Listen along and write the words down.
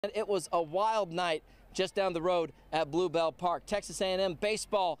It was a wild night just down the road at Bluebell Park. Texas A&M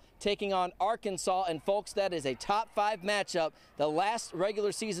baseball taking on Arkansas, and folks, that is a top 5 matchup, the last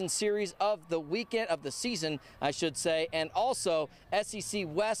regular season series of the weekend of the season, I should say, and also SEC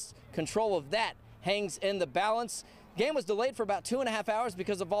West control of that hangs in the balance. Game was delayed for about 2.5 hours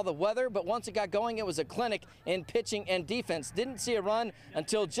because of all the weather, but once it got going, it was a clinic in pitching and defense. Didn't see a run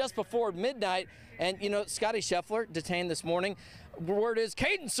until just before midnight. And, you know, Scotty Scheffler detained this morning. Word is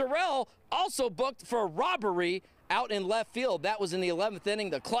Caden Sorrell also booked for a robbery out in left field. That was in the 11th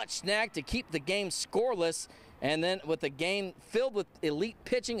inning, the clutch snag to keep the game scoreless. And then with the game filled with elite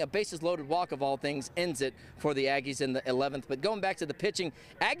pitching, a bases-loaded walk of all things ends it for the Aggies in the 11th. But going back to the pitching,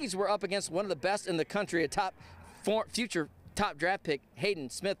 Aggies were up against one of the best in the country, future top draft pick Hayden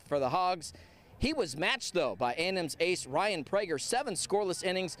Smith for the Hogs. He was matched, though, by A&M's ace Ryan Prager. 7 scoreless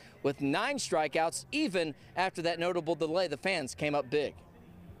innings with 9 strikeouts, even after that notable delay. The fans came up big.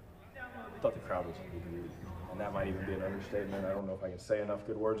 I thought the crowd was weird, and that might even be an understatement. I don't know if I can say enough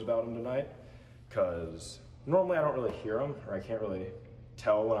good words about him tonight, because normally I don't really hear them, or I can't really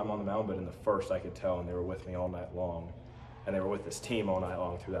tell when I'm on the mound, but in the first I could tell, and they were with me all night long. And they were with this team all night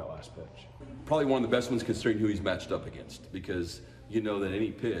long through that last pitch. Probably one of the best ones considering who he's matched up against, because you know that any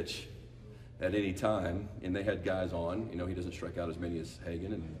pitch at any time, and they had guys on, you know, he doesn't strike out as many as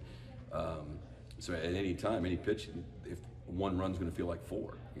Hagan, and so at any time, any pitch, if one run's going to feel like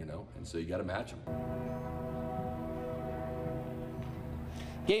 4, you know, and so you got to match them.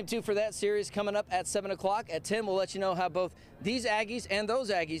 Game 2 for that series coming up at 7 o'clock. At 10, we'll let you know how both these Aggies and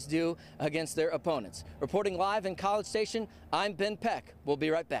those Aggies do against their opponents. Reporting live in College Station, I'm Ben Peck. We'll be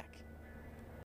right back.